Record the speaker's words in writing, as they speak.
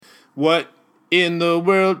What in the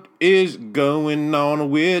world is going on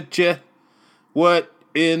with ya? What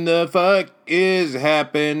in the fuck is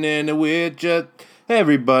happening with ya? Hey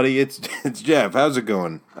everybody, it's Jeff. How's it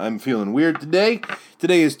going? I'm feeling weird today.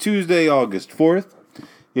 Today is Tuesday, August 4th.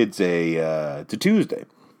 It's a Tuesday,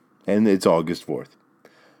 and it's August 4th.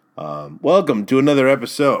 Welcome to another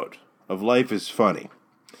episode of Life is Funny.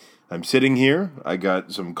 I'm sitting here. I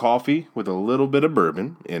got some coffee with a little bit of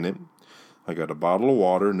bourbon in it. I got a bottle of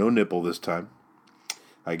water, no nipple this time.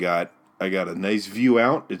 I got a nice view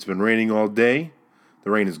out. It's been raining all day. The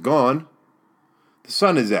rain is gone. The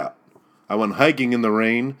sun is out. I went hiking in the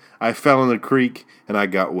rain. I fell in the creek and I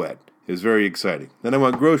got wet. It was very exciting. Then I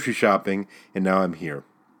went grocery shopping and now I'm here.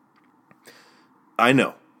 I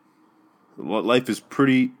know. Life is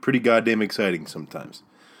pretty goddamn exciting sometimes.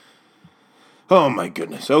 Oh my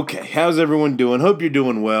goodness. Okay, how's everyone doing? Hope you're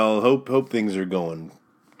doing well. Hope things are going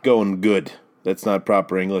good. That's not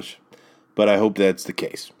proper English, but I hope that's the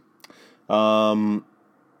case. Thank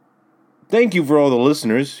you for all the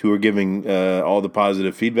listeners who are giving all the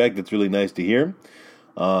positive feedback. That's really nice to hear.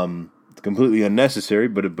 It's completely unnecessary,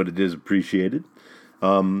 but it is appreciated.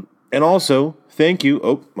 And also, thank you.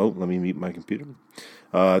 Oh, let me mute my computer.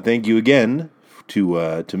 Thank you again to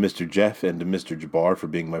Mr. Jeff and to Mr. Jabbar for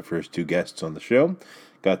being my first two guests on the show.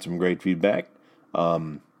 Got some great feedback.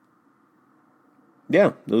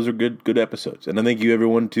 Yeah, those are good episodes. And I thank you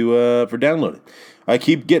everyone for downloading. I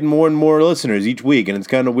keep getting more and more listeners each week, and it's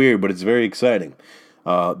kind of weird, but it's very exciting.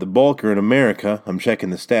 The bulk are in America. I'm checking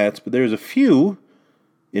the stats, but there's a few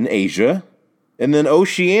in Asia, and then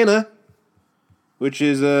Oceania, which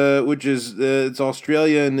is it's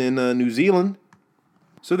Australia and New Zealand.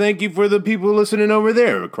 So thank you for the people listening over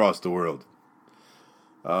there across the world.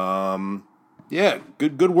 Yeah,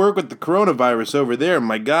 good work with the coronavirus over there.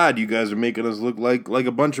 My God, you guys are making us look like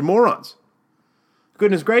a bunch of morons.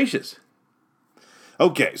 Goodness gracious.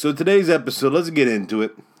 Okay, so today's episode, let's get into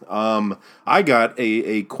it. I got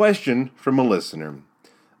a question from a listener,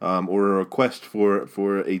 or a request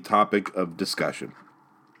for a topic of discussion.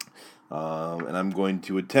 And I'm going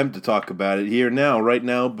to attempt to talk about it here now, right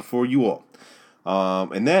now, before you all.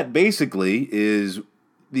 And that basically is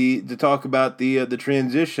to talk about the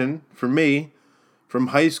transition for me from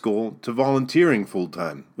high school to volunteering full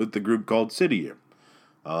time with the group called City Year.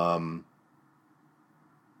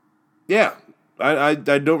 Yeah, I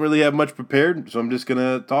don't really have much prepared, so I'm just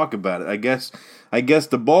gonna talk about it. I guess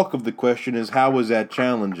the bulk of the question is, how was that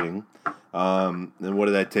challenging, and what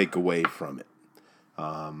did I take away from it?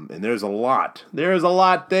 And there's a lot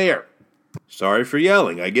there. Sorry for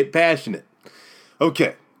yelling. I get passionate.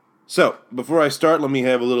 Okay, so before I start, let me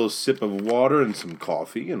have a little sip of water and some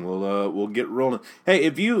coffee, and we'll get rolling. Hey,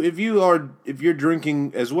 if you're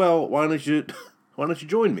drinking as well, why don't you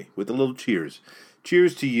join me with a little cheers?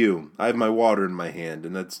 Cheers to you. I have my water in my hand,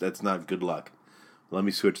 and that's not good luck. Let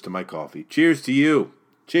me switch to my coffee. Cheers to you.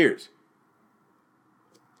 Cheers.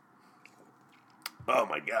 Oh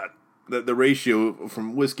my God, the ratio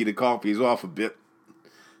from whiskey to coffee is off a bit.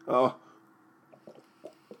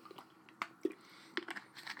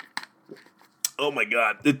 Oh my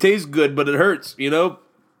God, it tastes good, but it hurts, you know?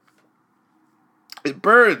 It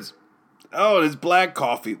burns. Oh, it's black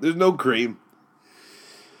coffee. There's no cream.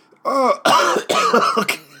 Oh,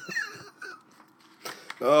 okay.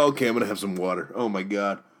 Okay, I'm going to have some water. Oh my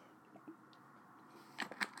God.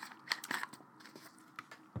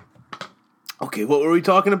 Okay, what were we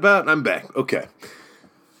talking about? I'm back. Okay.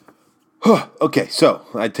 Okay, so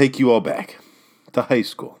I take you all back to high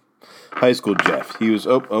school. High school Jeff. He was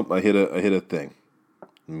I hit a thing.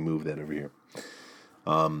 Let me move that over here.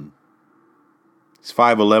 He's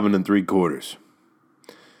 5'11" and 3/4.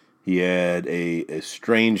 He had a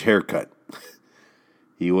strange haircut.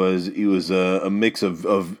 He was a mix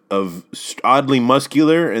of oddly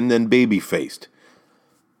muscular and then baby faced.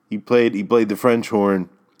 He played the French horn.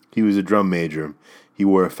 He was a drum major. He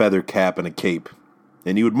wore a feather cap and a cape,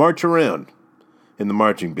 and he would march around in the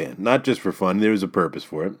marching band, not just for fun. There was a purpose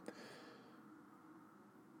for it.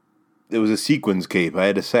 It was a sequins cape. I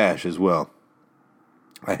had a sash as well.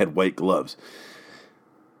 I had white gloves.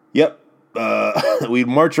 Yep. We'd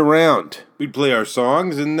march around. We'd play our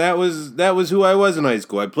songs, and that was who I was in high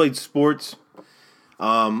school. I played sports.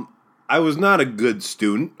 I was not a good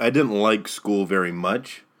student. I didn't like school very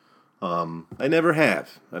much. I never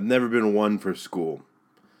have. I've never been one for school.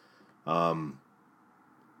 I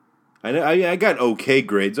got okay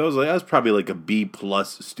grades. I was probably like a B+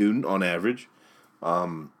 student on average.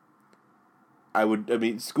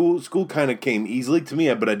 School kind of came easily to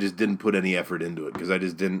me, but I just didn't put any effort into it because I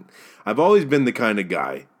just didn't. I've always been the kind of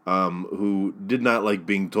guy who did not like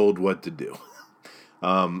being told what to do.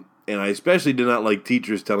 And I especially did not like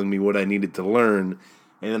teachers telling me what I needed to learn.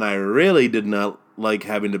 And then I really did not like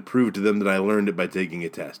having to prove to them that I learned it by taking a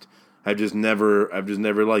test. I've just never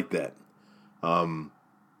liked that. And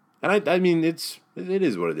I mean, it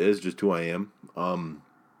is what it is, just who I am.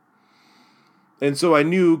 And so I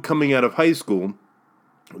knew coming out of high school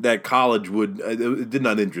that college it did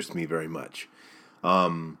not interest me very much.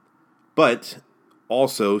 But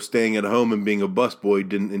also staying at home and being a busboy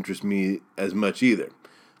didn't interest me as much either.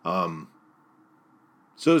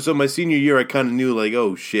 So my senior year, I kind of knew, like,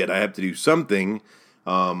 oh shit, I have to do something.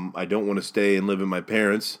 I don't want to stay and live with my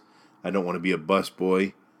parents. I don't want to be a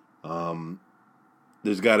busboy.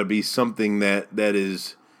 There's got to be something that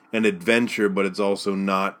is an adventure, but it's also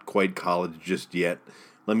not quite college just yet.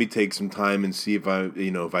 Let me take some time and see if I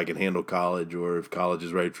can handle college, or if college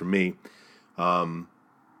is right for me. And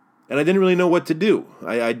I didn't really know what to do.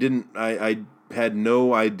 I had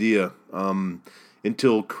no idea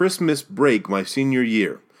until Christmas break my senior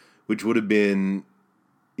year, which would have been,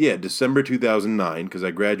 December 2009, because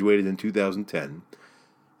I graduated in 2010.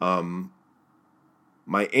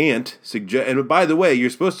 My aunt and by the way, you're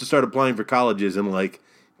supposed to start applying for colleges in like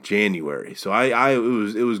January. So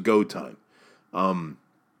it was go time.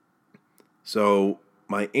 So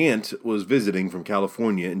my aunt was visiting from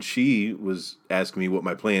California, and she was asking me what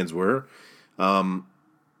my plans were.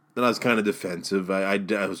 And I was kind of defensive. I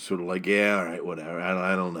was sort of like, yeah, all right, whatever.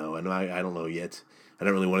 I don't know. I don't know yet. I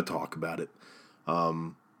don't really want to talk about it.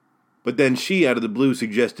 But then she, out of the blue,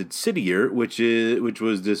 suggested City Year, which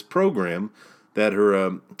was this program that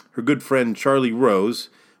her good friend Charlie Rose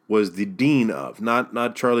was the dean of.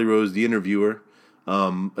 Not Charlie Rose, the interviewer,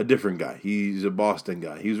 a different guy. He's a Boston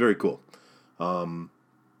guy. He was very cool.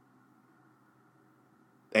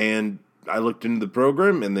 And I looked into the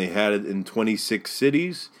program, and they had it in 26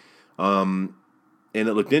 cities, and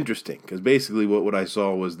it looked interesting, because basically what I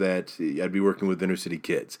saw was that I'd be working with inner city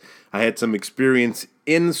kids. I had some experience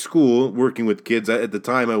in school working with kids. At the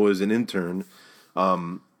time, I was an intern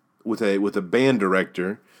with a band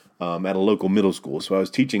director at a local middle school, so I was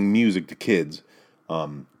teaching music to kids,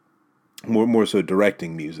 more so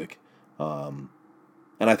directing music. And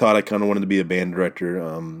I thought I kind of wanted to be a band director,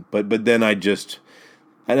 but then I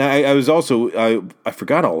was also I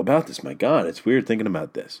forgot all about this. My God, it's weird thinking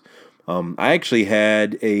about this. I actually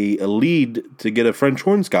had a lead to get a French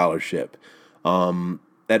horn scholarship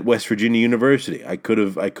at West Virginia University. I could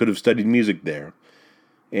have studied music there,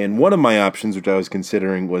 and one of my options, which I was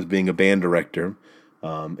considering, was being a band director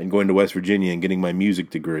and going to West Virginia and getting my music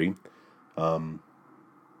degree. So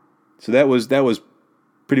that was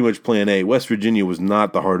pretty much plan A. West Virginia was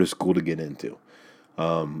not the hardest school to get into.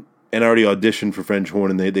 And I already auditioned for French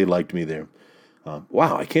horn, and they liked me there.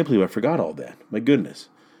 Wow, I can't believe I forgot all that. My goodness.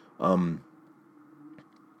 So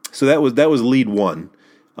that was lead one.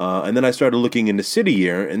 And then I started looking into City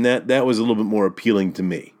Year, and that was a little bit more appealing to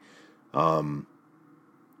me. I'm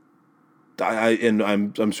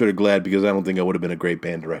sort of glad, because I don't think I would have been a great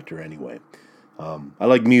band director anyway. I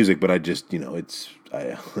like music, but I just, I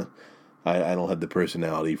don't have the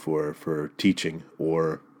personality for teaching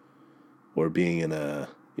or being in a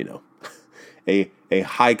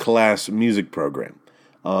high class music program.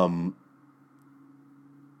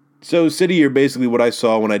 So City Year, basically what I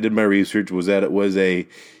saw when I did my research was that it was a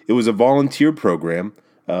volunteer program.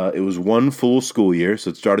 It was one full school year,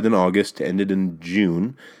 so it started in August, ended in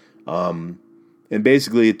June. And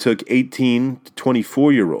basically it took 18 to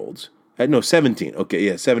 24-year-olds. No, 17. Okay,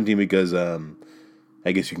 yeah, 17, because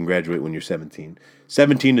I guess you can graduate when you're 17.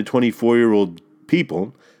 17 to 24-year-old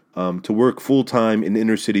people to work full-time in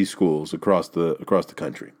inner city schools across the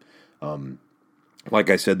country.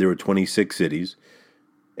 Like I said, there were 26 cities.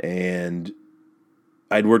 And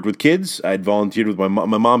I'd worked with kids. I'd volunteered with my mom.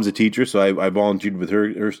 My mom's a teacher, so I volunteered with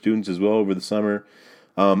her students as well over the summer.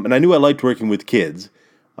 And I knew I liked working with kids.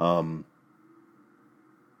 So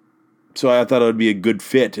I thought it would be a good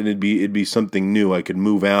fit, and it'd be something new. I could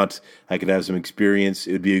move out. I could have some experience.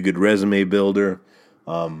 It would be a good resume builder.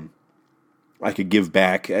 I could give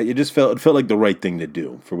back. It felt like the right thing to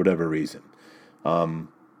do for whatever reason.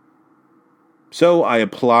 So I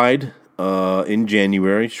applied in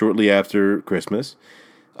January, shortly after Christmas,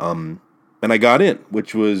 and I got in,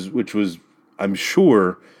 which was I'm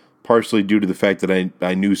sure partially due to the fact that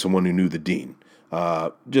I knew someone who knew the dean.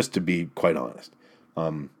 Just to be quite honest.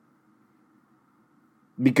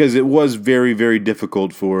 Because it was very, very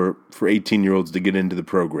difficult for 18-year-olds to get into the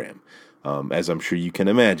program, as I'm sure you can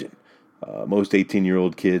imagine. Most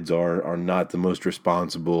 18-year-old kids are not the most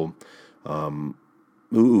responsible,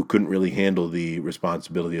 who couldn't really handle the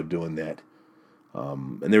responsibility of doing that.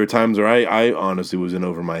 And there were times where I honestly was in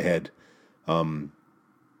over my head.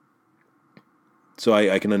 So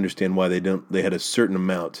I can understand why they had a certain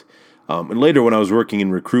amount. And later, when I was working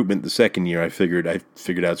in recruitment the second year, I figured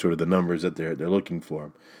out sort of the numbers that they're looking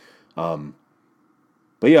for. But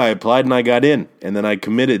yeah, I applied and I got in, and then I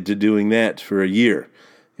committed to doing that for a year.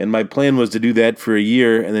 And my plan was to do that for a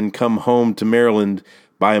year and then come home to Maryland,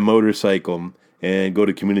 buy a motorcycle, and go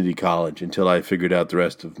to community college until I figured out the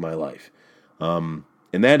rest of my life. And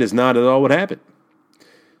that is not at all what happened.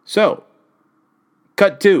 So,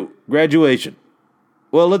 cut to graduation.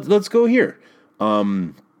 Well, let's go here.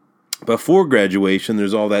 Before graduation,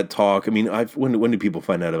 there's all that talk. I mean, when do people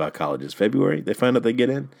find out about colleges? February? They find out they get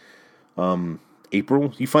in?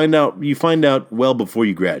 April? You find out well before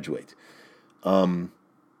you graduate. And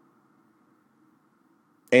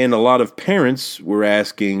a lot of parents were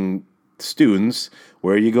asking students,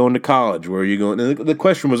 where are you going to college? Where are you going? And the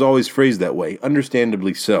question was always phrased that way,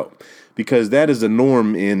 understandably so, because that is the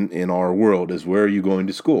norm in our world, is where are you going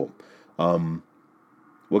to school?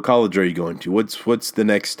 What college are you going to? What's the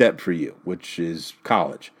next step for you, which is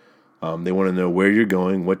college? They want to know where you're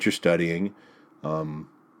going, what you're studying.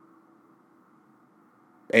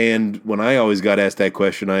 And when I always got asked that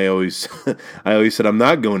question, I always said I'm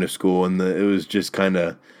not going to school, and it was just kind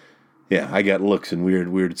of, yeah, I got looks and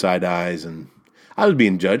weird side eyes, and I was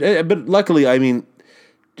being judged. But luckily, I mean,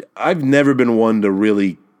 I've never been one to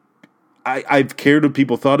really. I've cared what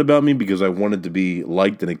people thought about me because I wanted to be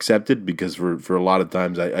liked and accepted, because for a lot of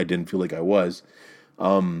times I didn't feel like I was.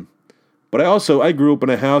 But I grew up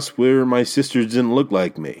in a house where my sisters didn't look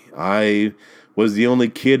like me. I was the only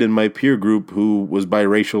kid in my peer group who was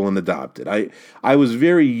biracial and adopted. I was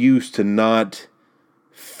very used to not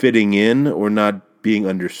fitting in or not being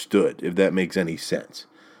understood, if that makes any sense.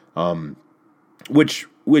 Which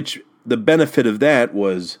the benefit of that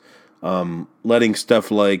was letting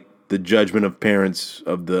stuff like the judgment of parents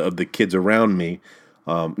of the kids around me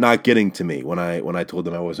not getting to me when I told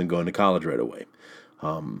them I wasn't going to college right away.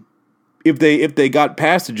 If they got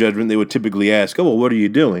past the judgment, they would typically ask, "Oh, well, what are you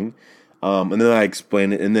doing?" And then I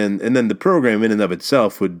explain it, and then the program in and of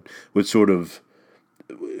itself would sort of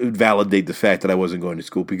validate the fact that I wasn't going to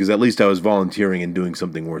school, because at least I was volunteering and doing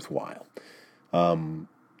something worthwhile.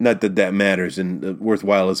 Not that matters, and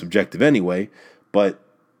worthwhile is subjective anyway, but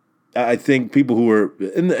I think people who were,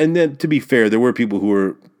 and then to be fair, there were people who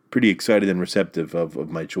were pretty excited and receptive of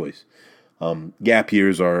my choice. Gap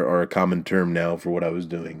years are a common term now for what I was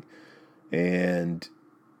doing, and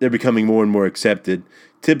they're becoming more and more accepted.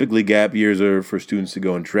 Typically, gap years are for students to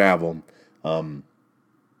go and travel.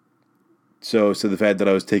 So the fact that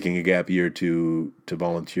I was taking a gap year to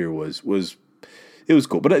volunteer was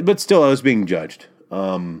cool, but still I was being judged.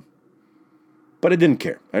 But I didn't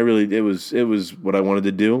care. It was what I wanted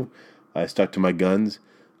to do. I stuck to my guns.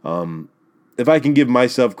 If I can give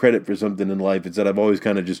myself credit for something in life, it's that I've always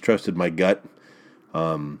kind of just trusted my gut.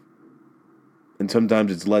 And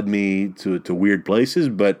sometimes it's led me to weird places,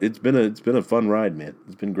 but it's been a fun ride, man.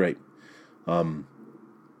 It's been great. Yeah,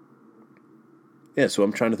 so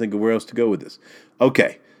I'm trying to think of where else to go with this.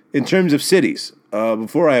 Okay, in terms of cities,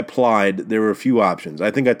 before I applied, there were a few options. I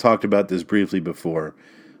think I talked about this briefly before.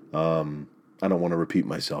 I don't want to repeat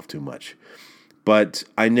myself too much. But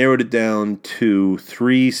I narrowed it down to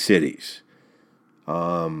 3 cities.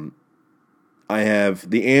 I have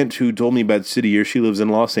the aunt who told me about City Year. She lives in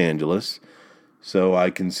Los Angeles. So I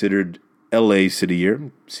considered LA City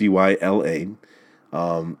Year, CYLA.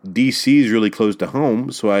 DC is really close to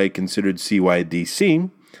home, so I considered CYDC.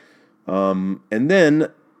 And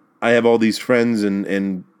then I have all these friends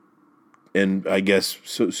and I guess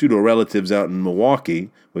pseudo relatives out in Milwaukee,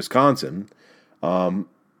 Wisconsin. And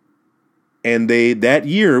they that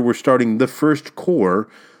year were starting the first core.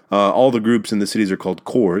 All the groups in the cities are called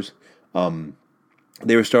cores.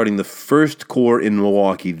 They were starting the first core in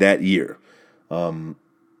Milwaukee that year. And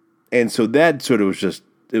so that sort of was just,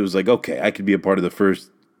 it was like, okay, I could be a part of the first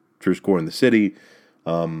core in the city.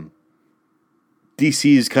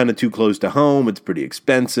 DC is kind of too close to home. It's pretty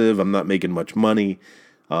expensive. I'm not making much money.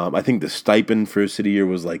 I think the stipend for a City Year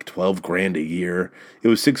was like $12,000 a year. It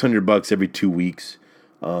was $600 every 2 weeks.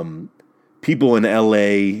 People in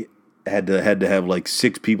LA had to have like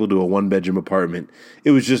 6 people to a 1-bedroom apartment.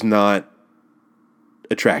 It was just not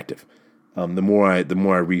attractive. The more I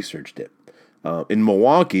researched it. In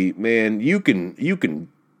Milwaukee, man, you can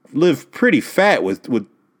live pretty fat with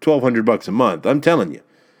 $1,200 a month. I'm telling you.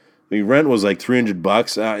 I mean, rent was like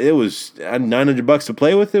 $300. It was $900 to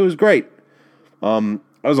play with. It was great.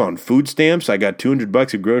 I was on food stamps. I got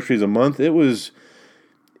 $200 of groceries a month. It was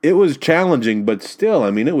challenging, but still,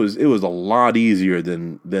 I mean, it was a lot easier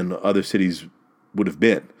than other cities would have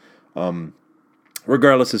been.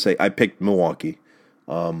 Regardless, to say, I picked Milwaukee.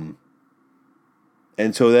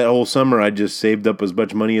 And so that whole summer, I just saved up as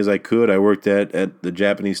much money as I could. I worked at the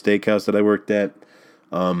Japanese steakhouse that I worked at.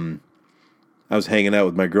 I was hanging out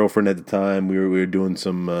with my girlfriend at the time. We were doing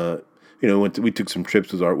some, we took some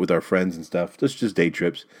trips with our friends and stuff. Just day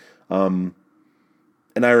trips. And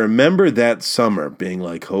I remember that summer being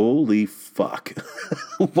like, holy fuck.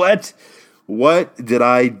 What did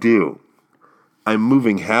I do? I'm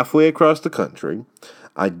moving halfway across the country.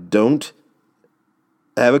 I don't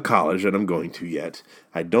have a college that I'm going to yet.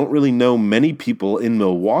 I don't really know many people in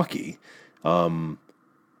Milwaukee. I'm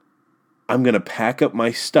going to pack up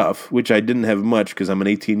my stuff, which I didn't have much because I'm an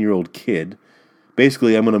 18-year-old kid.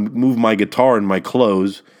 Basically, I'm going to move my guitar and my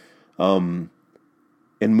clothes and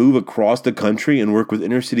move across the country and work with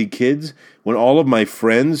inner city kids when all of my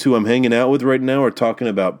friends who I'm hanging out with right now are talking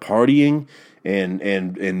about partying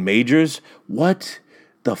and majors. What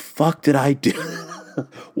the fuck did I do?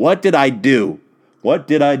 What did I do?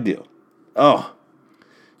 Oh.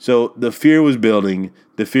 So the fear was building.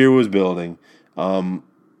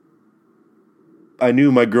 I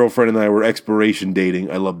knew my girlfriend and I were expiration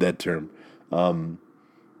dating. I love that term.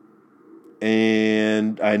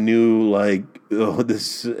 And I knew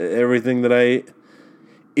everything that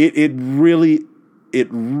it really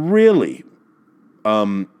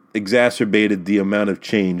exacerbated the amount of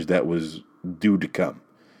change that was due to come.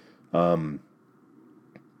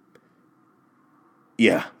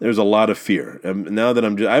 Yeah, there's a lot of fear. Now that I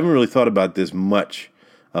haven't really thought about this much,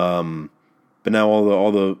 but now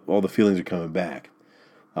all the feelings are coming back.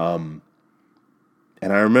 And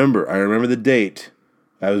I remember the date.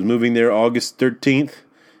 I was moving there August 13th,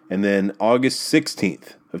 and then August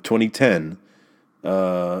 16th of 2010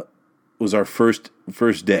 was our first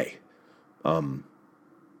day,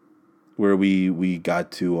 where we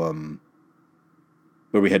got to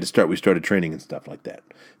where we had to start. We started training and stuff like that.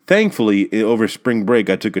 Thankfully, over spring break,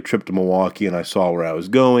 I took a trip to Milwaukee and I saw where I was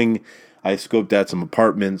going. I scoped out some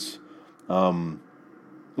apartments.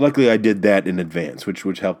 Luckily, I did that in advance,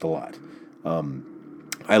 which helped a lot.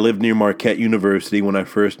 I lived near Marquette University when I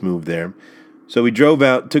first moved there. So we drove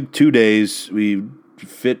out, took 2 days. We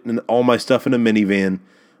fit all my stuff in a minivan.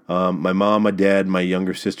 My mom, my dad, my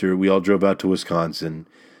younger sister, we all drove out to Wisconsin.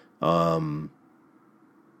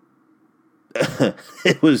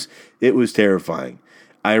 It was terrifying.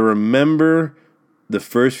 I remember the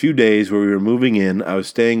first few days where we were moving in. I was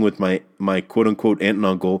staying with my quote unquote aunt and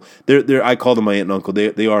uncle. I call them my aunt and uncle.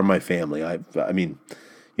 They are my family. I mean,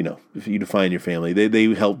 if you define your family,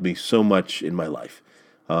 they helped me so much in my life.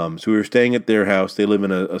 So we were staying at their house. They live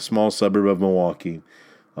in a small suburb of Milwaukee.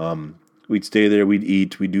 We'd stay there. We'd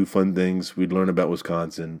eat. We'd do fun things. We'd learn about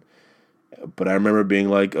Wisconsin. But I remember being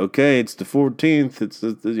like, okay, it's the 14th. It's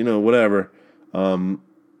the whatever.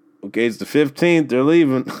 Okay, it's the 15th. They're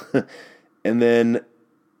leaving. And then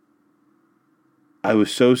I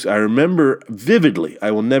remember vividly.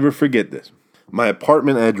 I will never forget this. My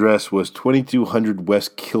apartment address was 2200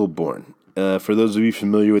 West Kilbourne. For those of you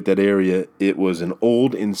familiar with that area, it was an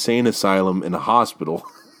old insane asylum and a hospital,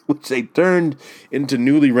 which they turned into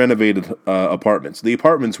newly renovated apartments. The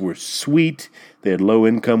apartments were sweet. They had low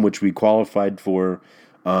income, which we qualified for.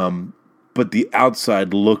 But the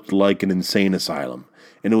outside looked like an insane asylum.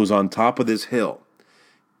 And it was on top of this hill.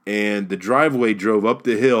 And the driveway drove up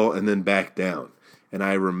the hill and then back down. And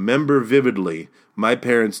I remember vividly my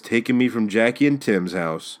parents taking me from Jackie and Tim's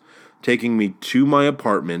house, taking me to my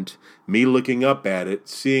apartment, me looking up at it,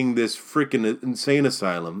 seeing this freaking insane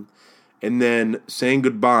asylum, and then saying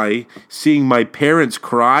goodbye, seeing my parents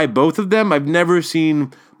cry, both of them. I've never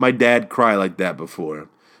seen my dad cry like that before.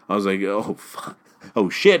 I was like, oh, fuck. Oh,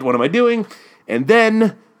 shit, what am I doing? And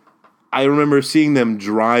then I remember seeing them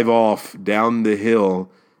drive off down the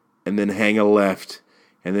hill and then hang a left,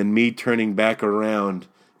 and then me turning back around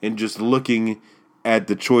and just looking at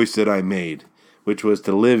the choice that I made, which was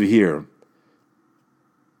to live here.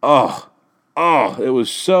 Oh, it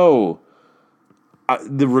was so...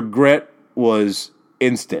 the regret was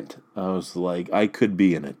instant. I was like, I could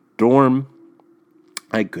be in a dorm.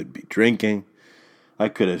 I could be drinking. I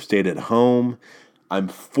could have stayed at home. I'm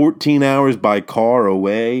 14 hours by car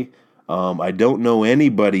away. I don't know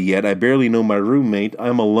anybody yet. I barely know my roommate.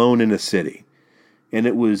 I'm alone in a city. And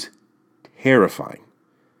it was terrifying.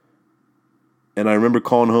 And I remember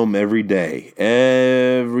calling home every day.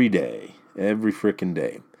 Every freaking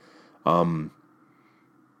day.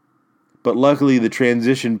 But luckily, the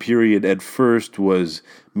transition period at first was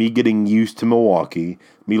me getting used to Milwaukee,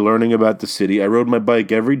 me learning about the city. I rode my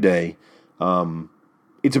bike every day.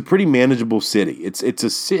 It's a pretty manageable city. It's a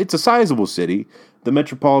sizable city. The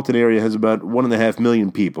metropolitan area has about 1.5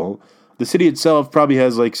 million people. The city itself probably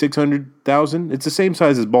has like 600,000. It's the same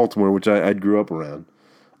size as Baltimore, which I grew up around.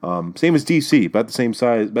 Same as DC, about the same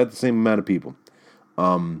size, about the same amount of people.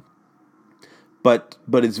 But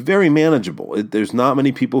it's very manageable. There's not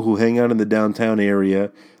many people who hang out in the downtown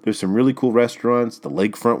area. There's some really cool restaurants. The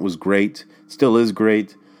lakefront was great, still is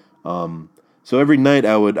great. So every night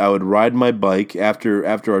I would ride my bike after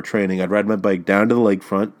our training. I'd ride my bike down to the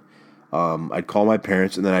lakefront. I'd call my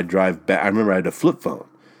parents, and then I'd drive back. I remember I had a flip phone.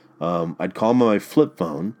 I'd call them on my flip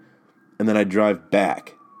phone, and then I'd drive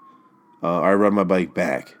back. I'd ride my bike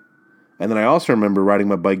back. And then I also remember riding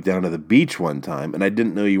my bike down to the beach one time, and I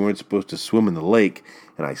didn't know you weren't supposed to swim in the lake,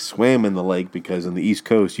 and I swam in the lake because on the East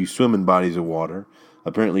Coast you swim in bodies of water.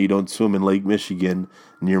 Apparently you don't swim in Lake Michigan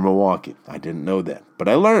near Milwaukee. I didn't know that, but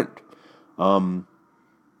I learned.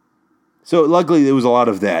 So luckily it was a lot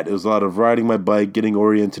of that. It was a lot of riding my bike, getting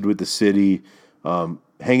oriented with the city,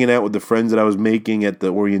 hanging out with the friends that I was making at the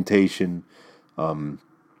orientation.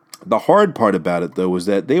 The hard part about it, though, was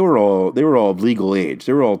that they were all of legal age.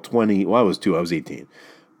 They were all 20. Well, I was 18.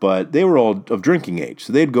 But they were all of drinking age.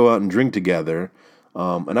 So they'd go out and drink together.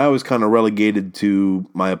 And I was kind of relegated to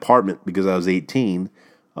my apartment because I was 18.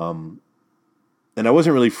 And I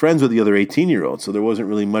wasn't really friends with the other 18-year-olds, so there wasn't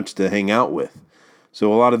really much to hang out with.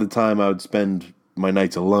 So a lot of the time I would spend my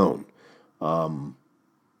nights alone. And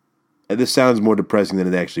this sounds more depressing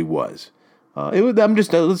than it actually was.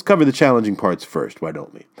 Let's cover the challenging parts first, why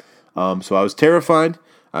don't we? So I was terrified.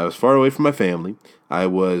 I was far away from my family. I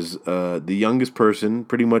was the youngest person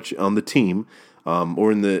pretty much on the team, I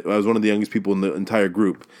was one of the youngest people in the entire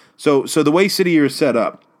group. So the way City Year is set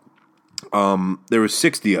up, there were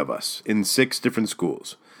 60 of us in 6 different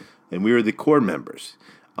schools, and we were the core members.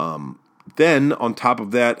 Then on top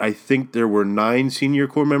of that, I think there were 9 senior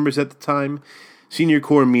core members at the time. Senior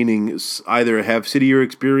core meaning either have City Year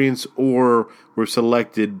experience or were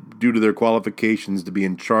selected due to their qualifications to be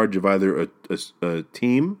in charge of either a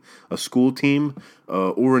team, a school team,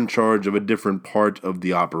 or in charge of a different part of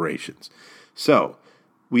the operations. So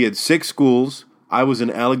we had 6 schools. I was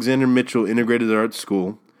in Alexander Mitchell Integrated Arts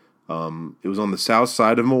School. It was on the south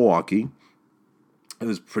side of Milwaukee. It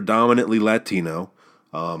was predominantly Latino.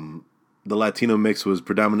 The Latino mix was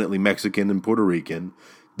predominantly Mexican and Puerto Rican.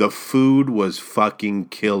 The food was fucking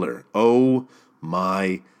killer. Oh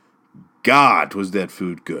my God, was that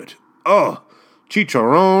food good. Oh,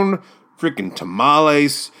 chicharron, freaking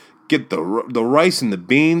tamales, get the rice and the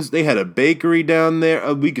beans. They had a bakery down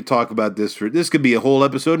there. We could talk about this. This could be a whole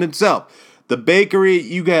episode in itself. The bakery,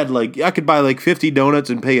 I could buy 50 donuts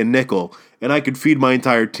and pay a nickel, and I could feed my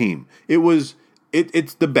entire team.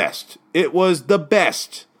 It's the best. It was the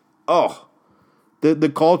best. Oh,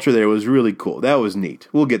 the culture there was really cool. That was neat.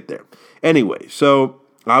 We'll get there. Anyway, so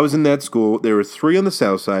I was in that school. There were 3 on the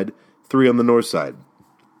south side, 3 on the north side.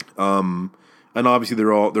 And obviously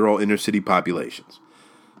they're all inner city populations.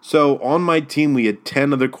 So on my team we had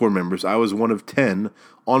 10 other core members. I was one of 10.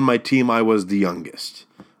 On my team I was the youngest.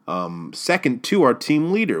 Second to our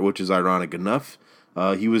team leader, which is ironic enough.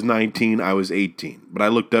 He was 19, I was 18. But I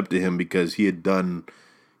looked up to him because he had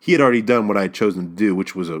already done what I had chosen to do,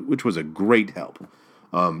 which was a great help.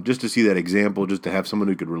 Just to see that example, just to have someone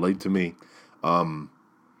who could relate to me. So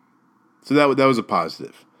that was a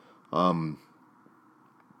positive.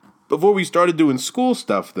 Before we started doing school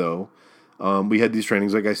stuff, though, we had these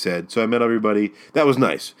trainings, like I said. So I met everybody. That was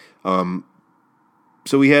nice.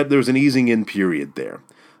 So there was an easing in period there.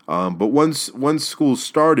 But once school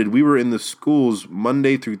started, we were in the schools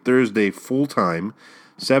Monday through Thursday full time,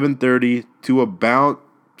 7:30 to about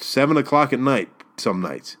 7 o'clock at night, some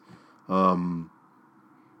nights. And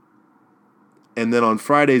then on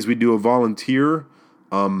Fridays we do a volunteer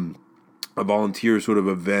sort of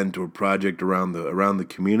event or project around the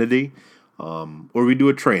community, or we do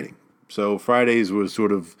a training. So Fridays was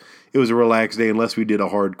it was a relaxed day unless we did a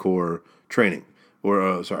hardcore training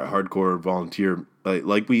or hardcore volunteer.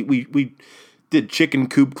 Like we did chicken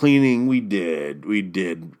coop cleaning. We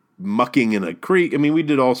did mucking in a creek. I mean, we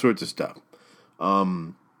did all sorts of stuff.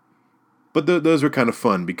 But those were kind of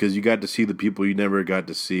fun because you got to see the people you never got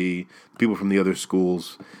to see, people from the other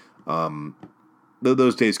schools.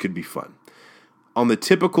 Those days could be fun. On the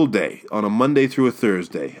typical day, on a Monday through a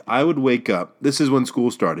Thursday, I would wake up. This is when school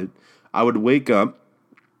started. I would wake up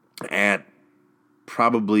at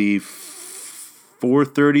probably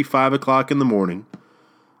 4:30, 5 o'clock in the morning.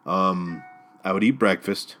 I would eat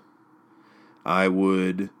breakfast. I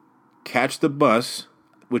would catch the bus,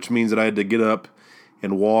 which means that I had to get up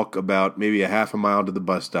and walk about maybe a half a mile to the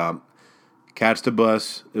bus stop. Catch the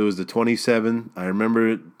bus. It was the 27. I remember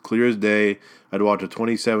it clear as day. I'd walk to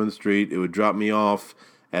 27th Street. It would drop me off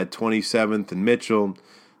at 27th and Mitchell.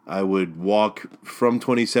 I would walk from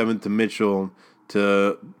 27th to Mitchell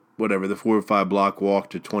to whatever, the 4 or 5 block walk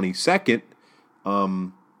to 22nd.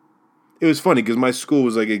 It was funny because my school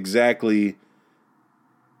was like exactly,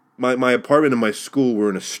 my apartment and my school were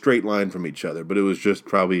in a straight line from each other, but it was just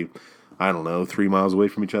probably, I don't know, 3 miles away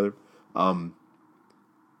from each other.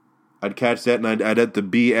 I'd catch that, and I'd have to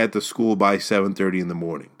be at the school by 7:30 in the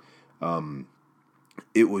morning.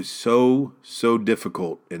 It was so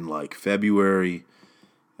difficult in like February,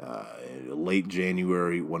 late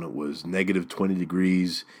January, when it was negative 20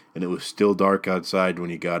 degrees and it was still dark outside when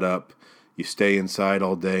you got up. You stay inside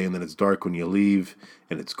all day, and then it's dark when you leave,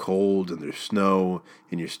 and it's cold, and there's snow,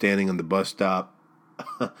 and you're standing on the bus stop.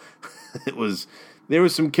 There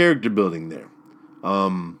was some character building there.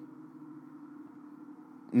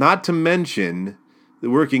 Not to mention, the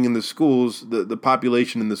working in the schools, the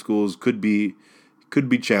population in the schools could be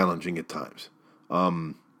challenging at times.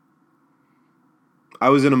 I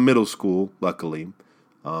was in a middle school, luckily,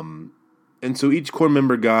 and so each corps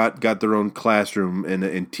member got their own classroom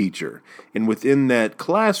and teacher. And within that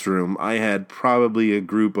classroom, I had probably a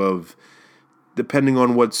group of, depending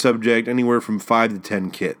on what subject, anywhere from 5 to 10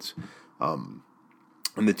 kids. And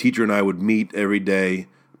the teacher and I would meet every day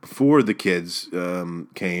before the kids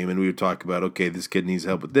came, and we would talk about, okay, this kid needs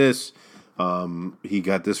help with this. He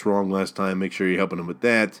got this wrong last time. Make sure you're helping him with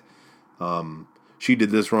that. She did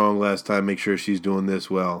this wrong last time. Make sure she's doing this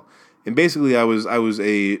well. And basically, I was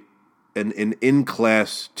an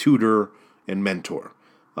in-class tutor and mentor,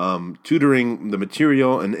 tutoring the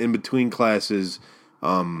material, and in between classes,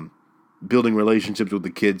 building relationships with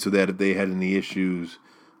the kids so that if they had any issues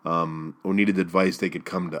or needed advice, they could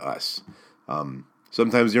come to us.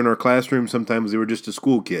 Sometimes they're in our classroom. Sometimes they were just a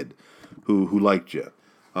school kid who liked you.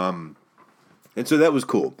 And so that was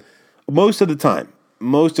cool. Most of the time,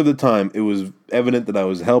 it was evident that I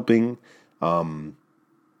was helping, and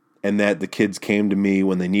that the kids came to me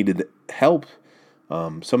when they needed help.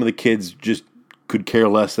 Some of the kids just could care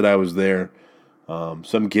less that I was there.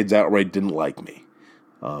 Some kids outright didn't like me.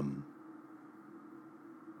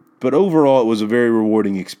 But overall, it was a very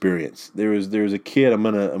rewarding experience. There was a kid. I'm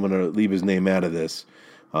gonna leave his name out of this.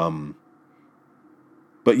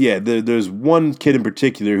 But yeah, there's one kid in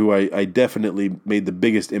particular who I definitely made the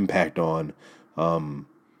biggest impact on.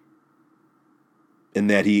 In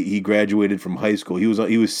that he graduated from high school. He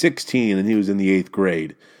was 16 and he was in the 8th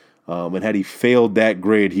grade. And had he failed that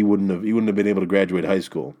grade, he wouldn't have been able to graduate high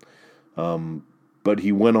school. But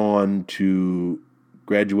he went on to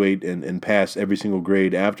graduate and pass every single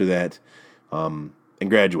grade after that, and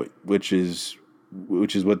graduate, which is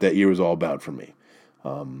what that year was all about for me.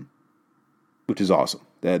 Which is awesome.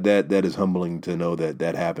 That is humbling to know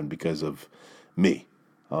that happened because of me.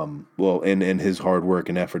 And his hard work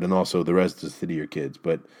and effort, and also the rest of the City Year kids.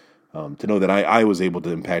 But to know that I was able to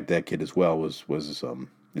impact that kid as well was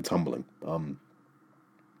it's humbling.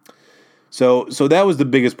 So that was the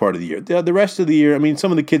biggest part of the year. The rest of the year, I mean,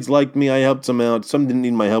 some of the kids liked me. I helped some out. Some didn't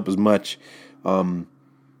need my help as much. I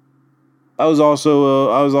was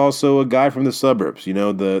also a guy from the suburbs. You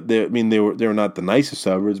know, they were not the nicest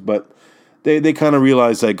suburbs, but they kind of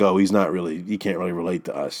realized like, oh, he can't really relate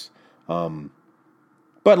to us.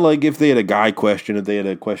 But like if they had a guy question, if they had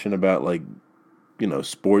a question about like, you know,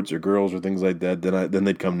 sports or girls or things like that, then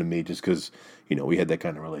they'd come to me just because, you know, we had that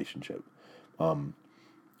kind of relationship.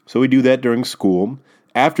 So we do that during school.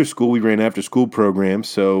 After school, we ran after school programs.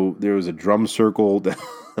 So there was a drum circle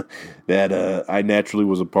that I naturally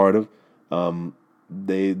was a part of.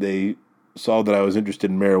 They saw that I was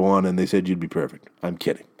interested in marijuana and they said, you'd be perfect. I'm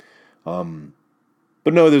kidding.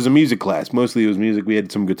 But no, there's a music class. Mostly it was music. We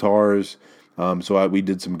had some guitars. So we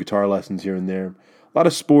did some guitar lessons here and there. A lot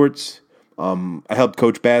of sports. I helped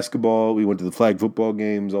coach basketball. We went to the flag football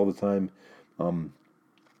games all the time.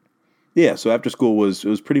 So after school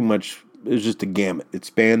was pretty much, it was just a gamut. It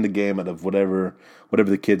spanned the gamut of whatever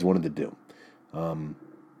the kids wanted to do.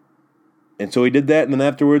 And so we did that, and then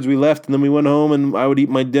afterwards we left, and then we went home, and I would eat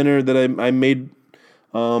my dinner that I made,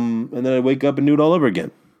 and then I'd wake up and do it all over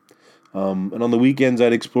again. And on the weekends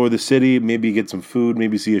I'd explore the city, maybe get some food,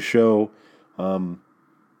 maybe see a show.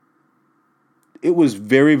 It was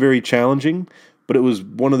very, very challenging, but it was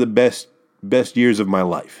one of the best years of my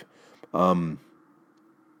life.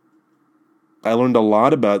 I learned a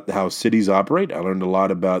lot about how cities operate. I learned a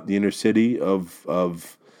lot about the inner city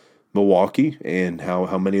of Milwaukee and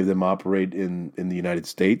how many of them operate in the United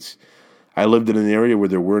States. I lived in an area where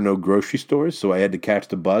there were no grocery stores, so I had to catch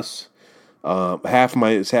the bus. Half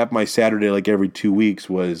my Saturday, like every 2 weeks,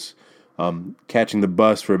 was catching the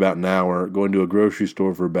bus for about an hour, going to a grocery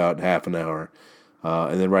store for about half an hour,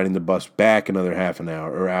 and then riding the bus back another half an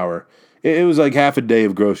hour or hour. It was like half a day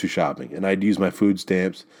of grocery shopping, and I'd use my food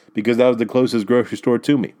stamps because that was the closest grocery store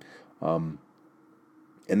to me. And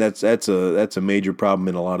that's a major problem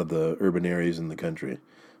in a lot of the urban areas in the country,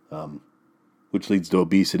 which leads to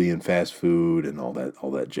obesity and fast food and all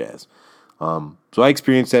that jazz. So I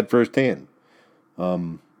experienced that firsthand.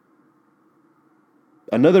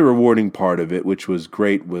 Another rewarding part of it, which was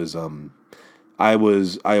great, was I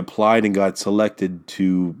applied and got selected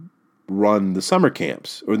to run the summer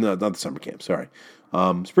camps, or no, not the summer camps, sorry,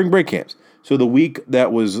 spring break camps. So the week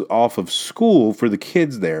that was off of school for the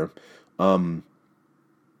kids there, all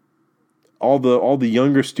the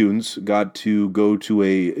younger students got to go to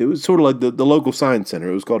it was sort of like the local science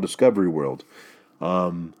center. It was called Discovery World,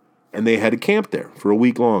 and they had a camp there for a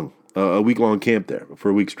week long camp there for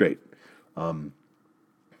a week straight.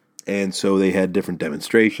 And so they had different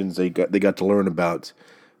demonstrations. They got to learn about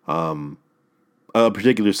a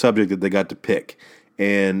particular subject that they got to pick.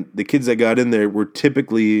 And the kids that got in there were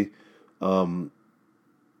typically, it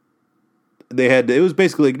was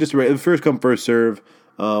basically just first come, first serve.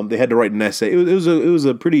 They had to write an essay. It was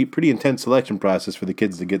a pretty intense selection process for the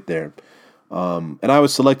kids to get there. And I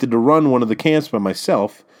was selected to run one of the camps by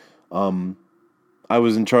myself. I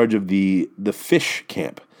was in charge of the fish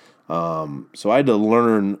camp. So I had to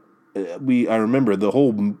learn. I remember the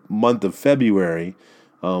whole month of February,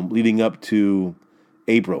 leading up to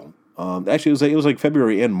April. Actually, it was like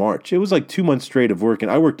February and March. It was like 2 months straight of work, and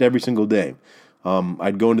I worked every single day.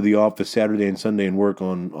 I'd go into the office Saturday and Sunday and work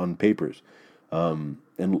on papers. And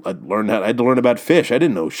I had to learn about fish. I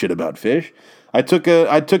didn't know shit about fish. I took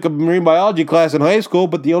a marine biology class in high school,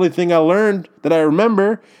 but the only thing I learned that I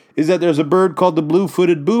remember is that there's a bird called the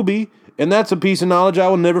blue-footed booby, and that's a piece of knowledge I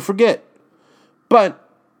will never forget. But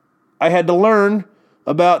I had to learn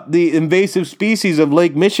about the invasive species of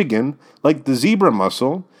Lake Michigan, like the zebra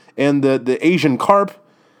mussel and the Asian carp.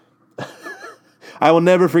 I will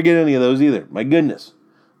never forget any of those either. My goodness.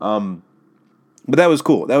 But that was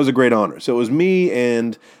cool. That was a great honor. So it was me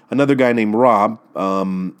and another guy named Rob,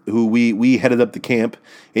 who we headed up the camp.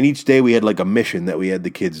 And each day we had like a mission that we had the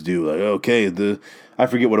kids do. Like, okay, I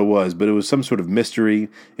forget what it was, but it was some sort of mystery.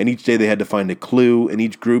 And each day they had to find a clue. And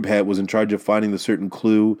each group was in charge of finding the certain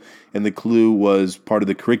clue. And the clue was part of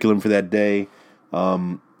the curriculum for that day.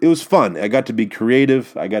 It was fun. I got to be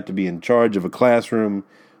creative. I got to be in charge of a classroom.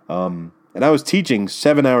 And I was teaching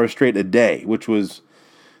 7 hours straight a day, which was...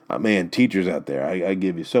 man, teachers out there, I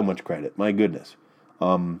give you so much credit. My goodness.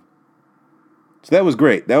 So that was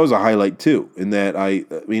great. That was a highlight too. In that I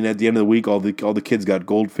mean, at the end of the week, all the kids got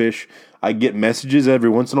goldfish. I get messages every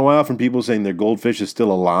once in a while from people saying their goldfish is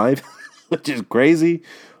still alive, which is crazy.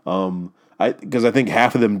 Because I think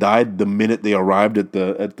half of them died the minute they arrived at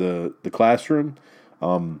the classroom.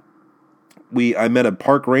 I met a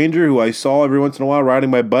park ranger who I saw every once in a while riding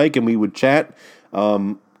my bike, and we would chat.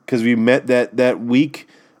 Because we met that week.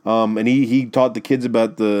 And he taught the kids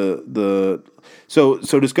about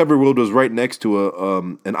so Discovery World was right next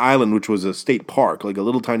to an island, which was a state park, like a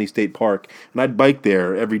little tiny state park, and I'd bike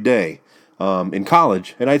there every day in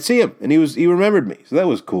college, and I'd see him, and he remembered me, so that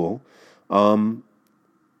was cool. And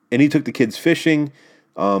he took the kids fishing.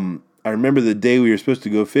 I remember the day we were supposed to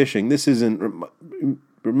go fishing. This is in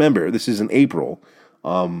April.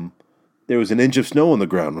 There was an inch of snow on the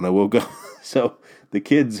ground when I woke up, so the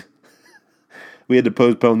kids. We had to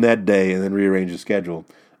postpone that day and then rearrange the schedule.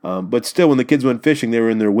 But still, when the kids went fishing, they were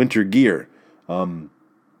in their winter gear.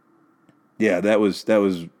 Yeah, that was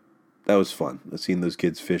fun. Seeing those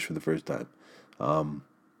kids fish for the first time.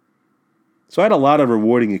 So I had a lot of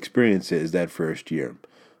rewarding experiences that first year.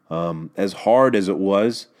 As hard as it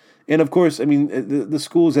was, and of course, I mean, the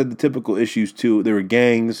schools had the typical issues too. There were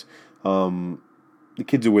gangs. The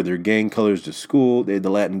kids would wear their gang colors to school. They had the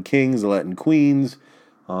Latin Kings, the Latin Queens.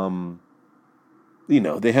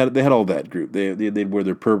 They had all that group. They'd wear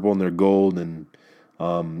their purple and their gold, and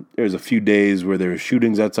there was a few days where there were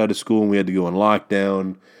shootings outside of school, and we had to go on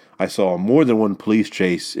lockdown. I saw more than one police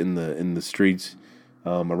chase in the streets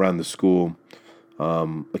around the school.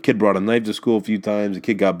 A kid brought a knife to school a few times. A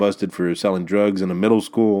kid got busted for selling drugs in a middle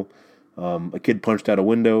school. A kid punched out a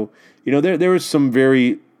window. There was some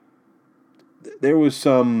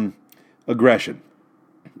aggression.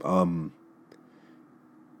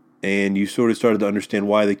 And you sort of started to understand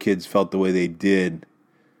why the kids felt the way they did.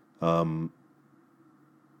 And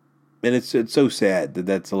it's so sad that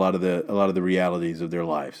that's a lot of the realities of their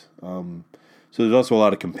lives. So there's also a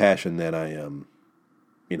lot of compassion that I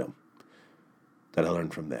that I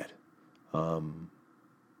learned from that. And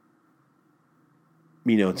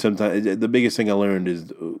sometimes the biggest thing I learned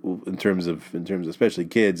is in terms of especially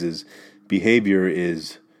kids is behavior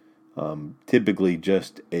is typically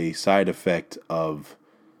just a side effect of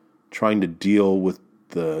trying to deal with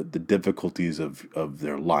the difficulties of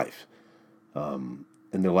their life, and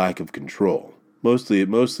their lack of control. Mostly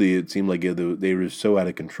it seemed like they were so out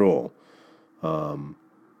of control,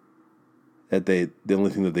 that the only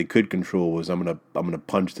thing that they could control was I'm gonna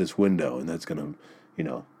punch this window, and that's gonna, you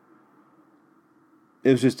know.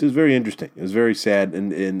 It was very interesting. It was very sad,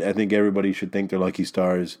 and I think everybody should thank their lucky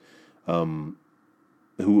stars, who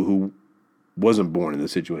wasn't born in a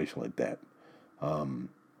situation like that.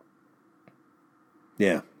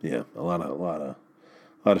 Yeah, a lot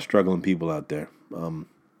of struggling people out there.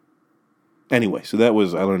 Anyway, so I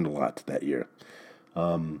learned a lot that year.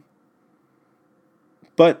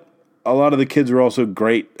 But a lot of the kids were also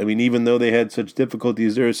great. I mean, even though they had such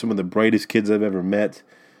difficulties, they're some of the brightest kids I've ever met.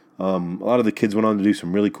 A lot of the kids went on to do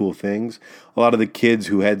some really cool things. A lot of the kids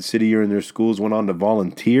who had City Year in their schools went on to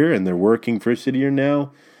volunteer, and they're working for City Year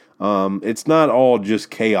now. It's not all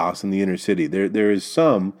just chaos in the inner city. There is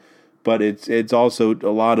some, but it's also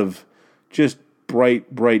a lot of just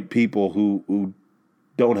bright people who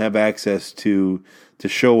don't have access to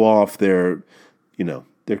show off their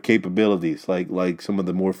capabilities like some of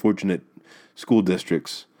the more fortunate school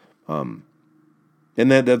districts.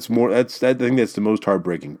 And I think that's the most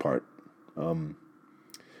heartbreaking part.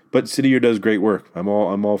 But City Year does great work. I'm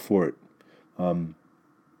all for it.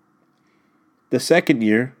 The second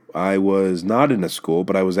year, I was not in a school,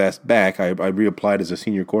 but I was asked back. I reapplied as a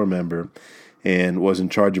senior corps member and was in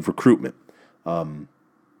charge of recruitment.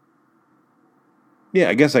 Yeah,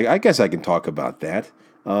 I guess I can talk about that,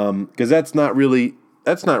 because that's not really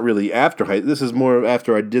after high. This is more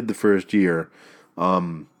after I did the first year.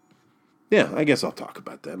 Yeah, I guess I'll talk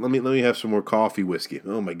about that. Let me have some more coffee whiskey.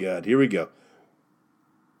 Oh my God, here we go.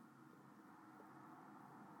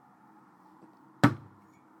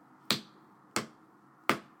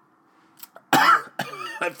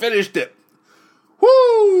 I finished it.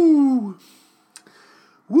 Woo!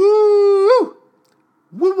 Woo!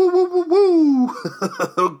 Woo, woo, woo, woo, woo.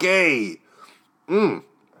 Okay. Oh,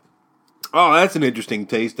 that's an interesting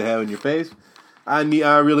taste to have in your face. I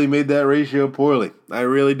really made that ratio poorly. I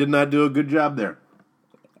really did not do a good job there.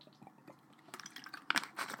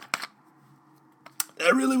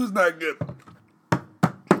 That really was not good.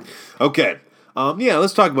 Okay. Yeah,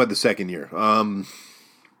 let's talk about the second year.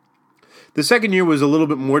 The second year was a little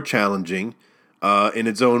bit more challenging in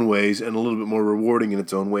its own ways, and a little bit more rewarding in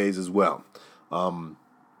its own ways as well.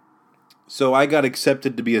 So I got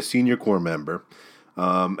accepted to be a senior corps member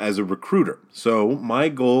as a recruiter. So my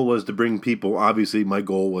goal was to bring people, obviously my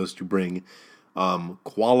goal was to bring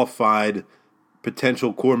qualified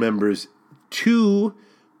potential corps members to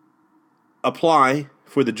apply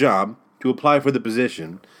for the job, to apply for the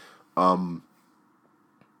position,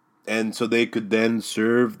 and so they could then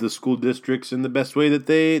serve the school districts in the best way that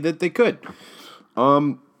they could.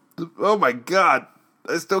 Oh my God,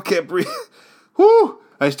 I still can't breathe. Whoo!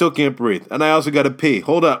 I still can't breathe, and I also got to pee.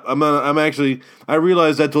 Hold up, I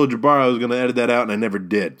realized I told Jabbar I was gonna edit that out, and I never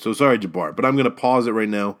did. So sorry, Jabbar, but I'm gonna pause it right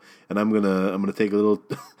now, and I'm gonna take a little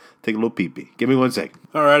pee pee. Give me 1 second.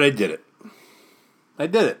 All right, I did it. I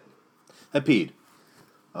peed.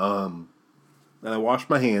 And I washed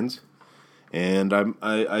my hands, and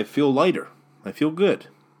I feel lighter. I feel good.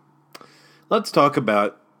 Let's talk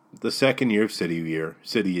about the second year of City Year.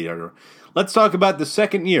 Let's talk about the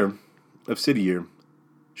second year of City Year.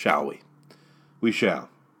 Shall we? We shall.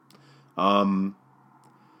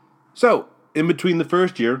 So, in between the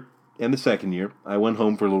first year and the second year, I went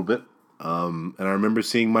home for a little bit. And I remember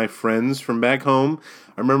seeing my friends from back home.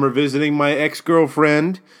 I remember visiting my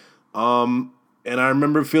ex-girlfriend. And I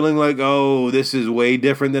remember feeling like, oh, this is way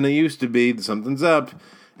different than it used to be. Something's up.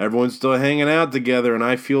 Everyone's still hanging out together, and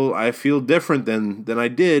I feel different than I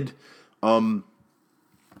did. I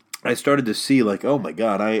started to see, like, oh my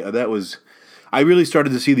God, I really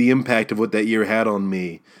started to see the impact of what that year had on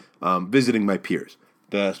me, visiting my peers,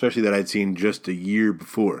 especially that I'd seen just a year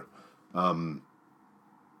before. And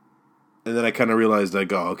then I kind of realized,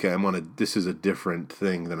 like, oh, okay, this is a different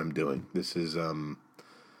thing that I'm doing. This is, I'm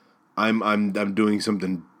doing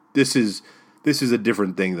something. This is a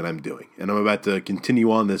different thing that I'm doing, and I'm about to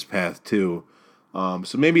continue on this path too.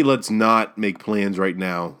 So maybe let's not make plans right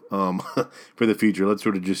now for the future. Let's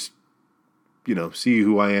sort of just, see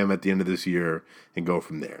who I am at the end of this year and go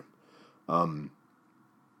from there.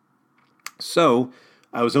 So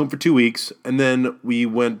I was home for 2 weeks, and then we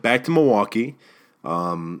went back to Milwaukee.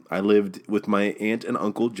 I lived with my aunt and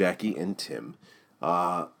uncle, Jackie and Tim,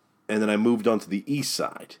 and then I moved on to the east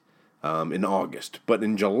side in August. But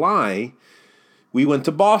in July, we went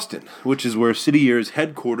to Boston, which is where City Year is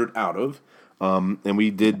headquartered out of. And we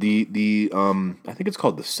did the I think it's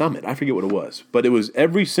called the Summit. I forget what it was, but it was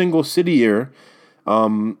every single city year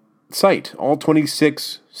site, all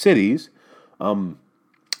 26 cities.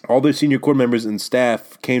 All their senior corps members and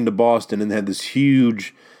staff came to Boston and had this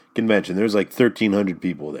huge convention. There was like 1,300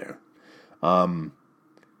 people there.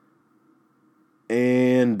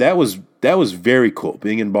 And that was very cool,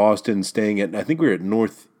 being in Boston, staying at, I think we were at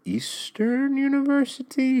Northeastern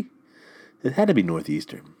University. It had to be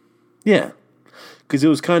Northeastern. Yeah. Because it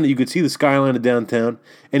was kind of, you could see the skyline of downtown.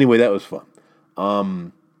 Anyway, that was fun.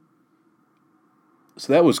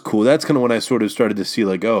 So that was cool. That's kind of when I sort of started to see,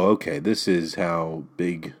 like, oh, okay, this is how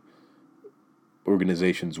big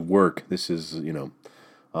organizations work. This is, and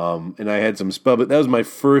I had some spell, but that was my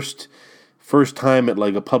first time at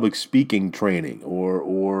like a public speaking training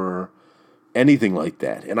or anything like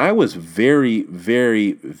that. And I was very,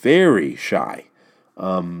 very, very shy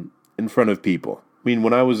in front of people. I mean,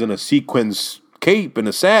 when I was in a sequins cape and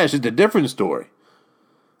a sash, it's a different story.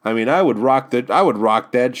 I mean, I would rock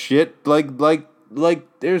that shit like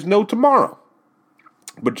there's no tomorrow.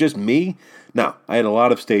 But just me? No, I had a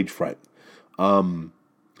lot of stage fright. And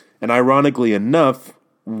ironically enough,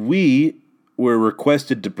 we were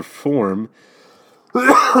requested to perform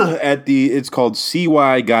at it's called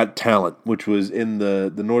CY Got Talent, which was in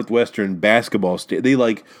the Northwestern basketball state. They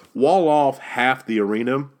like wall off half the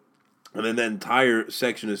arena, and then that entire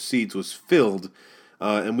section of seats was filled.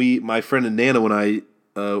 And my friend and Nana and I,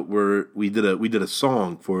 we did a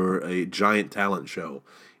song for a giant talent show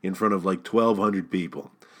in front of like 1,200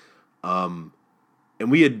 people. And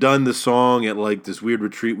we had done the song at like this weird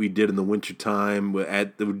retreat we did in the wintertime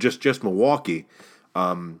at just Milwaukee.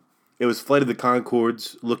 It was Flight of the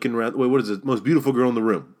Conchords, looking around. Wait, what is it? Most beautiful girl in the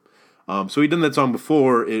room. So we'd done that song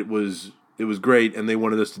before. It was great, and they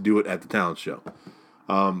wanted us to do it at the talent show.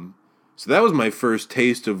 So that was my first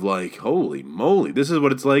taste of like, holy moly, this is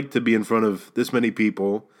what it's like to be in front of this many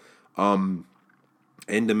people, and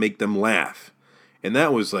to make them laugh. And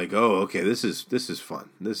that was like, oh, okay, this is fun.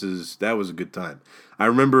 That was a good time. I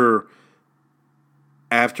remember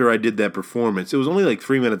after I did that performance, it was only like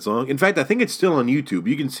 3 minutes long. In fact, I think it's still on YouTube.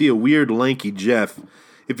 You can see a weird lanky Jeff.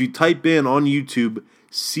 If you type in on YouTube,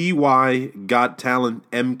 CY Got Talent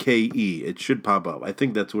MKE, it should pop up. I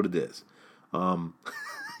think that's what it is.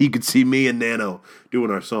 You could see me and Nano doing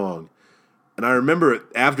our song. And I remember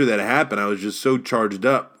after that happened, I was just so charged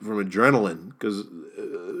up from adrenaline because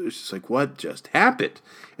it's just like, what just happened?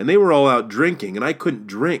 And they were all out drinking, and I couldn't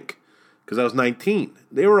drink because I was 19.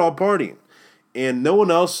 They were all partying. And no one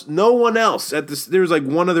else at this. There was like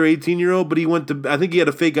one other 18-year-old, but I think he had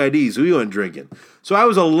a fake ID, so he went drinking. So I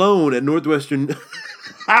was alone at Northwestern.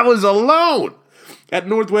 I was alone at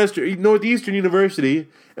Northeastern University,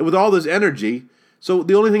 and with all this energy. So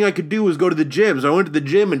the only thing I could do was go to the gym. So I went to the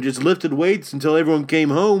gym and just lifted weights until everyone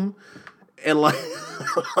came home, and like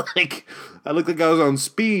I looked like I was on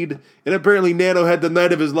speed. And apparently Nano had the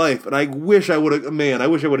night of his life, and I wish I would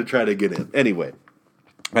have tried to get in. Anyway,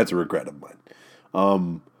 that's a regret of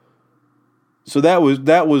mine. So that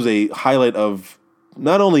was a highlight of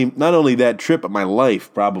not only that trip, but my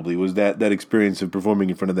life probably was that experience of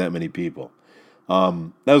performing in front of that many people.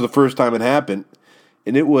 That was the first time it happened,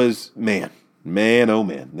 and it was man, oh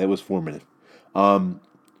man, that was formative.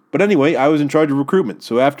 But anyway, I was in charge of recruitment.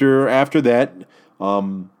 So after that,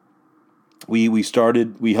 we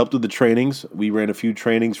helped with the trainings. We ran a few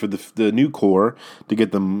trainings for the new corps to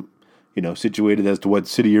get them, situated as to what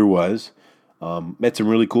city year was. Met some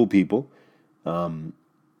really cool people. I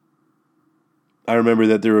remember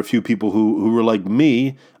that there were a few people who were like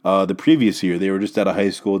me the previous year. They were just out of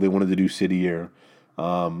high school. They wanted to do city year.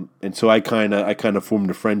 And so I kind of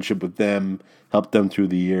formed a friendship with them, helped them through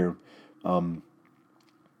the year. And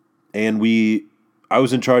I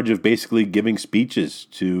was in charge of basically giving speeches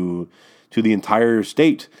to the entire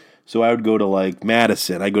state. So I would go to like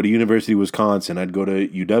Madison. I'd go to University of Wisconsin. I'd go to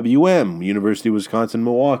UWM, University of Wisconsin,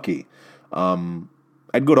 Milwaukee.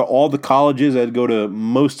 I'd go to all the colleges. I'd go to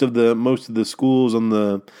most of the schools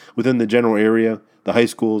within the general area, the high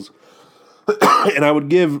schools, and I would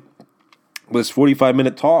give this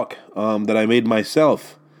 45-minute talk that I made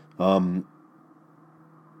myself. And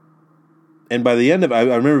by the end of it, I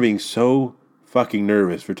remember being so fucking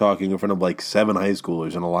nervous for talking in front of like 7 high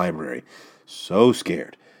schoolers in a library, so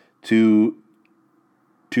scared to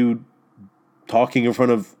talking in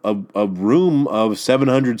front of a room of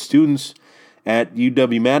 700 students at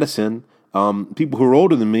UW-Madison, people who are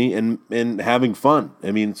older than me, and having fun.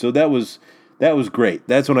 I mean, so that was great.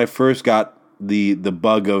 That's when I first got the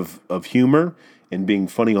bug of humor and being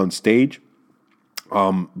funny on stage,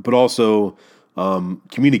 but also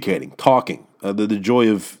communicating, talking. the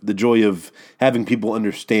joy of having people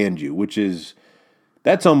understand you,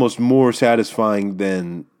 that's almost more satisfying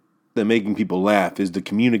than making people laugh, is to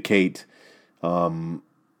communicate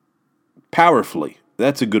powerfully.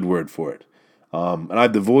 That's a good word for it. And I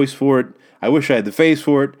have the voice for it. I wish I had the face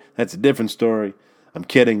for it. That's a different story. I'm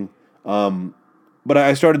kidding. But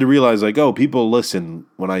I started to realize, like, oh, people listen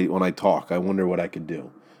when I talk. I wonder what I could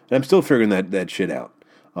do. And I'm still figuring that shit out.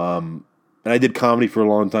 And I did comedy for a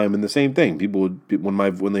long time, and the same thing. People would,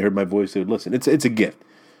 when they heard my voice, they would listen. It's a gift.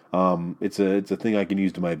 It's a thing I can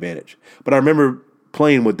use to my advantage. But I remember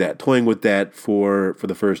toying with that for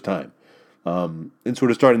the first time, and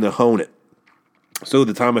sort of starting to hone it. So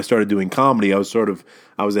the time I started doing comedy, I was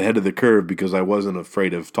ahead of the curve because I wasn't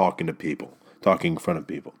afraid of talking in front of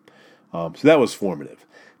people. So that was formative.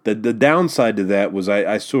 The downside to that was I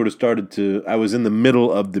was in the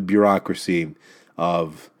middle of the bureaucracy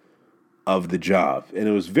of the job, and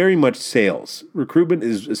it was very much sales. Recruitment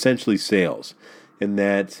is essentially sales, in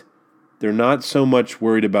that they're not so much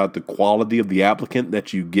worried about the quality of the applicant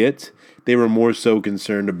that you get. They were more so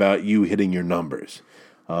concerned about you hitting your numbers,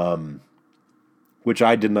 which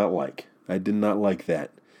I did not like. I did not like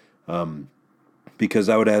that. Because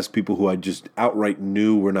I would ask people who I just outright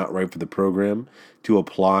knew were not right for the program to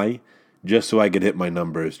apply just so I could hit my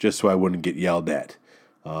numbers, just so I wouldn't get yelled at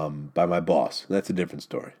by my boss. That's a different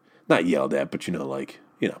story. Not yelled at, but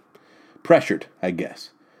pressured, I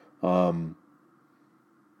guess. And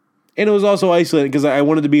it was also isolating because I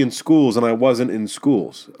wanted to be in schools, and I wasn't in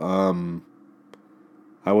schools. I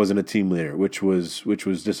wasn't a team leader, which was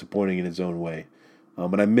disappointing in its own way.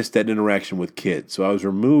 And I missed that interaction with kids. So I was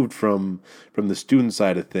removed from the student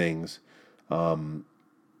side of things. But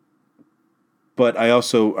I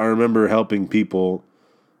remember helping people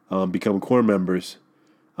become core members.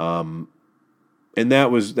 And that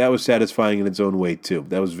was satisfying in its own way too.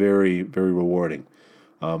 That was very, very rewarding.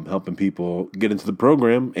 Helping people get into the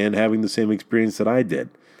program and having the same experience that I did,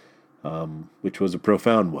 which was a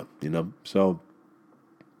profound one, So,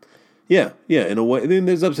 yeah, in a way,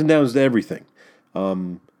 there's ups and downs to everything.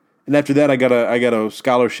 And after that, I got a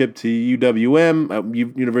scholarship to UWM,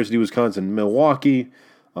 University of Wisconsin-Milwaukee.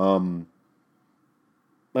 I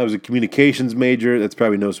was a communications major. That's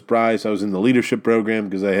probably no surprise. I was in the leadership program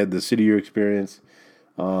because I had the city year experience.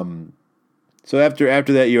 So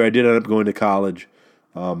after that year, I did end up going to college.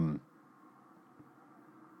 I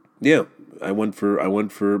went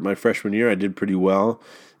for my freshman year. I did pretty well.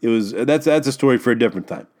 That's a story for a different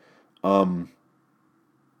time.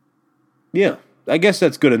 I guess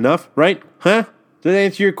that's good enough, right? Huh? Did that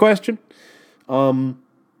answer your question?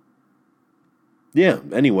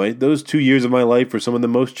 Anyway, those 2 years of my life were some of the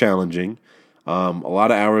most challenging. A lot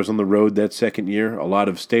of hours on the road that second year, a lot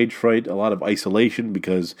of stage fright, a lot of isolation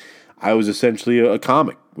because I was essentially a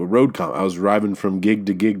comic, a road comic. I was driving from gig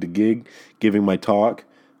to gig to gig, giving my talk,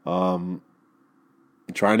 trying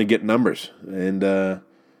to get numbers. And I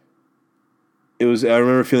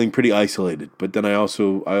remember feeling pretty isolated, but then I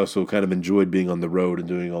also kind of enjoyed being on the road and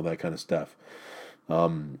doing all that kind of stuff.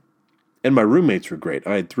 And my roommates were great.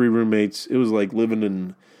 I had 3 roommates. It was like living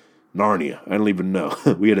in Narnia. I don't even know.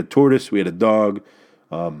 We had a tortoise. We had a dog.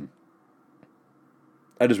 I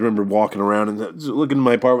just remember walking around and looking in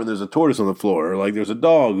my apartment. There's a tortoise on the floor. Or like there's a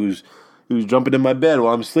dog who's jumping in my bed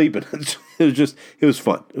while I'm sleeping. It was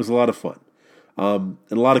fun. It was a lot of fun. And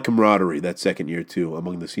a lot of camaraderie that second year too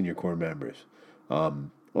among the senior core members. A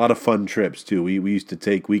lot of fun trips too. We used to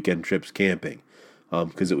take weekend trips camping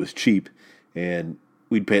because it was cheap, and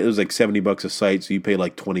we'd pay. It was like $70 a site, so you pay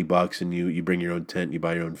like $20, and you bring your own tent, you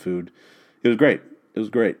buy your own food. It was great.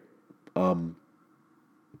 A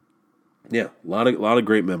lot of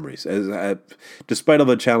great memories. Despite all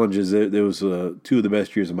the challenges, there was 2 of the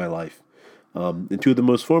best years of my life, and 2 of the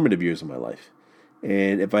most formative years of my life.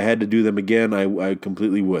 And if I had to do them again, I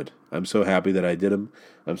completely would. I'm so happy that I did them.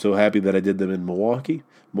 I'm so happy that I did them in Milwaukee.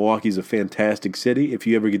 Milwaukee's a fantastic city. If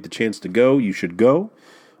you ever get the chance to go, you should go.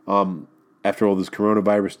 After all this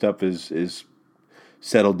coronavirus stuff is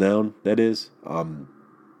settled down, that is.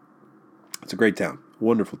 It's a great town.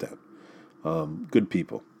 Wonderful town. Good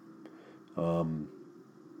people. That's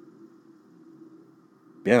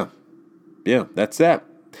that.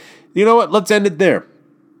 You know what? Let's end it there.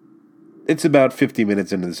 It's about 50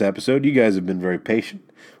 minutes into this episode. You guys have been very patient.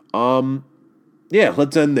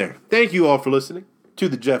 Let's end there. Thank you all for listening to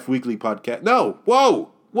the Jeff Weekly Podcast. No,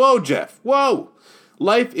 whoa, Jeff, whoa.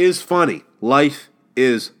 Life is funny. Life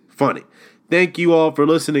is funny. Thank you all for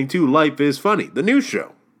listening to Life is Funny, the new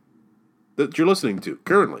show that you're listening to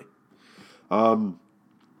currently.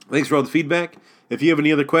 Thanks for all the feedback. If you have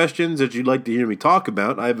any other questions that you'd like to hear me talk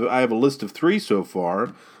about, I have a list of 3 so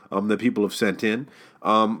far that people have sent in.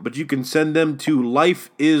 But you can send them to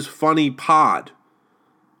lifeisfunnypod,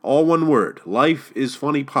 all one word,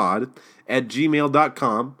 lifeisfunnypod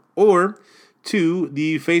 @gmail.com, or to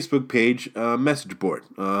the Facebook page message board.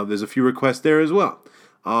 There's a few requests there as well.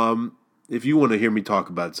 If you want to hear me talk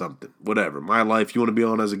about something, whatever, my life, you want to be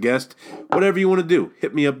on as a guest, whatever you want to do,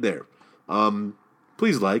 hit me up there.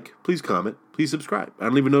 Please like, please comment, please subscribe. I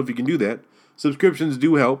don't even know if you can do that. Subscriptions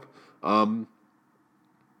do help.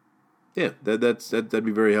 Yeah, that'd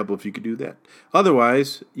be very helpful if you could do that.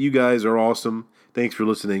 Otherwise, you guys are awesome. Thanks for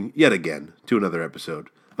listening yet again to another episode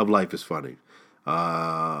of Life is Funny.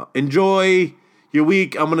 Enjoy your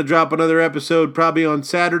week. I'm going to drop another episode probably on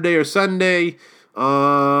Saturday or Sunday.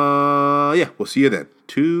 Yeah, we'll see you then.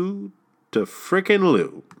 To frickin'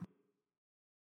 Lou.